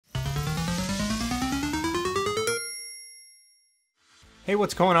Hey,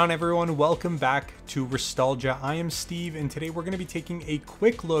 what's going on everyone? Welcome back to Restalgia. I am Steve, and today we're going to be taking a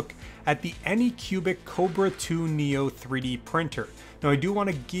quick look at the Anycubic Kobra 2 Neo 3D printer. Now I do want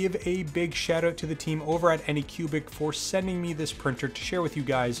to give a big shout out to the team over at Anycubic for sending me this printer to share with you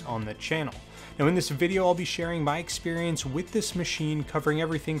guys on the channel. Now in this video I'll be sharing my experience with this machine, covering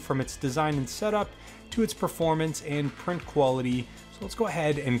everything from its design and setup to its performance and print quality. So let's go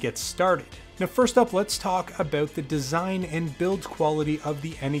ahead and get started. Now first up, let's talk about the design and build quality of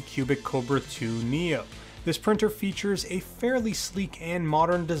the Anycubic Kobra 2 Neo. This printer features a fairly sleek and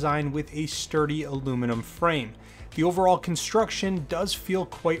modern design with a sturdy aluminum frame. The overall construction does feel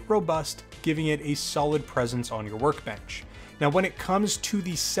quite robust, giving it a solid presence on your workbench. Now when it comes to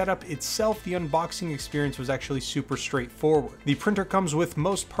the setup itself, the unboxing experience was actually super straightforward. The printer comes with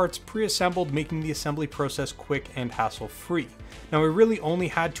most parts pre-assembled, making the assembly process quick and hassle-free. Now I really only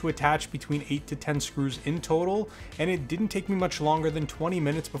had to attach between 8 to 10 screws in total, and it didn't take me much longer than 20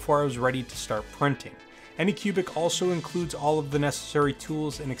 minutes before I was ready to start printing. Anycubic also includes all of the necessary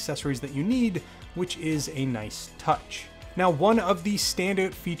tools and accessories that you need, which is a nice touch. Now one of the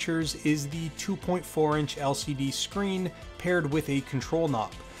standout features is the 2.4-inch LCD screen paired with a control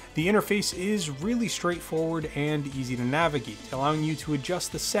knob. The interface is really straightforward and easy to navigate, allowing you to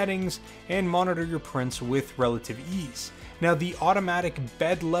adjust the settings and monitor your prints with relative ease. Now the automatic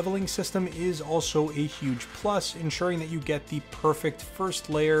bed leveling system is also a huge plus, ensuring that you get the perfect first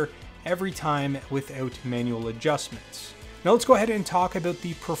layer every time without manual adjustments. Now let's go ahead and talk about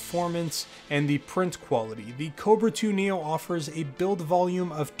the performance and the print quality. The Kobra 2 Neo offers a build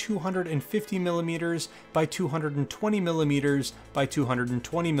volume of 250mm by 220mm by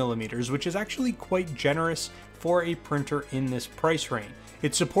 220mm, which is actually quite generous for a printer in this price range.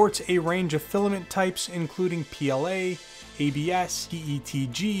 It supports a range of filament types including PLA, ABS,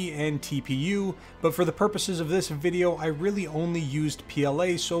 PETG, and TPU, but for the purposes of this video, I really only used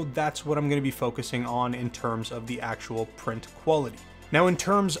PLA, so that's what I'm going to be focusing on in terms of the actual print quality. Now in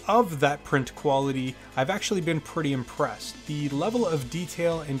terms of that print quality, I've actually been pretty impressed. The level of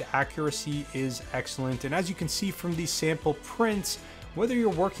detail and accuracy is excellent, and as you can see from these sample prints, whether you're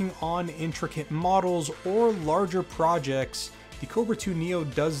working on intricate models or larger projects, the Kobra 2 Neo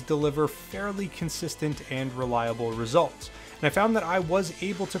does deliver fairly consistent and reliable results. And I found that I was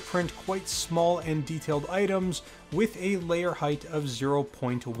able to print quite small and detailed items with a layer height of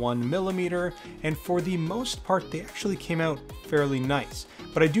 0.1mm, and for the most part they actually came out fairly nice.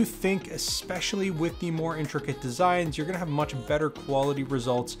 But I do think, especially with the more intricate designs, you're going to have much better quality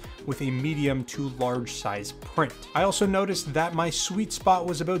results with a medium to large size print. I also noticed that my sweet spot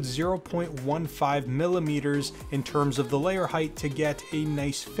was about 0.15mm in terms of the layer height to get a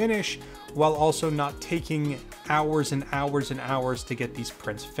nice finish, while also not taking hours and hours and hours to get these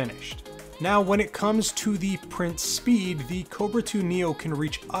prints finished. Now, when it comes to the print speed, the Kobra 2 Neo can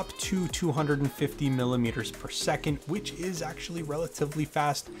reach up to 250mm per second, which is actually relatively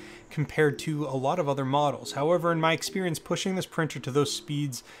fast compared to a lot of other models. However, in my experience, pushing this printer to those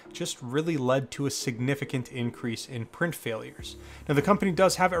speeds just really led to a significant increase in print failures. Now, the company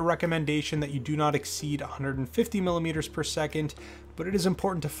does have a recommendation that you do not exceed 150mm per second, but it is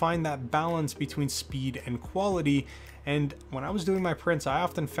important to find that balance between speed and quality. And when I was doing my prints, I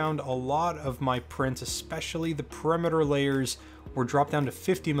often found a lot of my prints, especially the perimeter layers, were dropped down to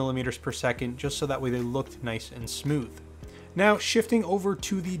 50mm per second, just so that way they looked nice and smooth. Now, shifting over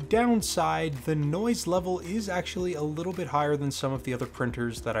to the downside, the noise level is actually a little bit higher than some of the other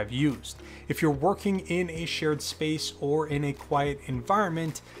printers that I've used. If you're working in a shared space or in a quiet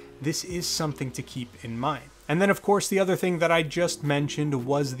environment, this is something to keep in mind. And then of course the other thing that I just mentioned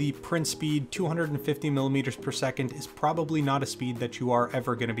was the print speed. 250mm per second is probably not a speed that you are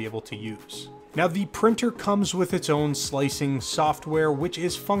ever going to be able to use. Now the printer comes with its own slicing software, which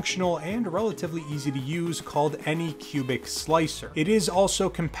is functional and relatively easy to use, called Anycubic Slicer. It is also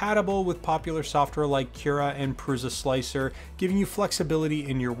compatible with popular software like Cura and Prusa Slicer, giving you flexibility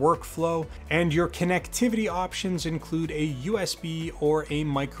in your workflow, and your connectivity options include a USB or a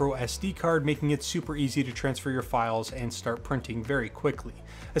micro SD card, making it super easy to transfer your files and start printing very quickly.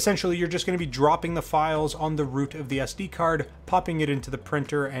 Essentially, you're just going to be dropping the files on the root of the SD card, popping it into the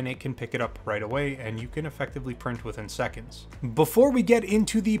printer, and it can pick it up right away, and you can effectively print within seconds. Before we get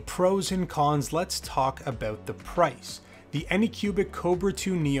into the pros and cons, let's talk about the price. The Anycubic Kobra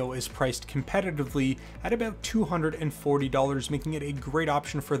 2 Neo is priced competitively at about $240, making it a great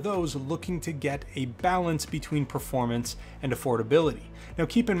option for those looking to get a balance between performance and affordability. Now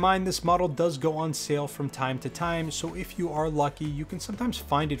keep in mind this model does go on sale from time to time, so if you are lucky, you can sometimes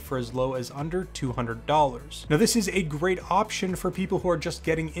find it for as low as under $200. Now this is a great option for people who are just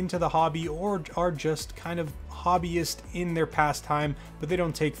getting into the hobby or are just kind of hobbyist in their pastime, but they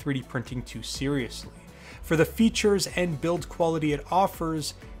don't take 3D printing too seriously. For the features and build quality it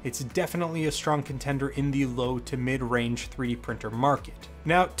offers, it's definitely a strong contender in the low to mid-range 3D printer market.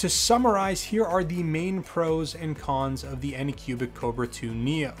 Now, to summarize, here are the main pros and cons of the Anycubic Kobra 2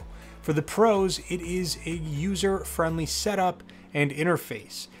 Neo. For the pros, it is a user-friendly setup and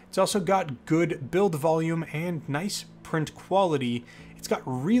interface. It's also got good build volume and nice print quality. It's got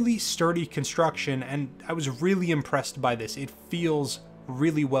really sturdy construction, and I was really impressed by this. It feels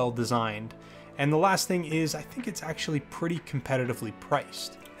really well designed. And the last thing is, I think it's actually pretty competitively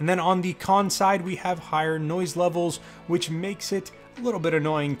priced. And then on the con side, we have higher noise levels, which makes it a little bit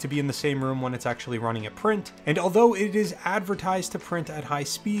annoying to be in the same room when it's actually running a print. And although it is advertised to print at high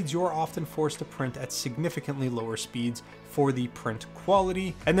speeds, you're often forced to print at significantly lower speeds for the print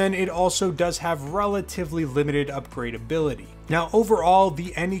quality. And then it also does have relatively limited upgradability. Now overall,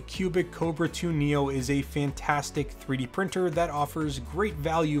 the Anycubic Kobra 2 Neo is a fantastic 3D printer that offers great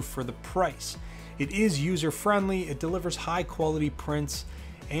value for the price. It is user-friendly, it delivers high-quality prints,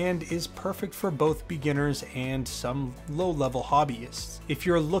 and is perfect for both beginners and some low-level hobbyists. If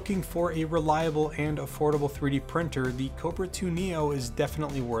you're looking for a reliable and affordable 3D printer, the Kobra 2 Neo is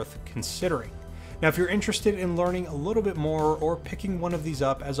definitely worth considering. Now, if you're interested in learning a little bit more or picking one of these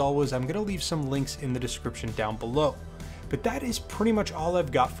up, as always, I'm going to leave some links in the description down below. But that is pretty much all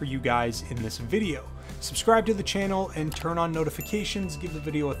I've got for you guys in this video. Subscribe to the channel and turn on notifications, give the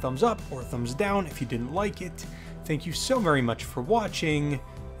video a thumbs up or a thumbs down if you didn't like it. Thank you so very much for watching,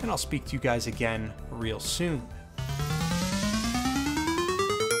 and I'll speak to you guys again real soon.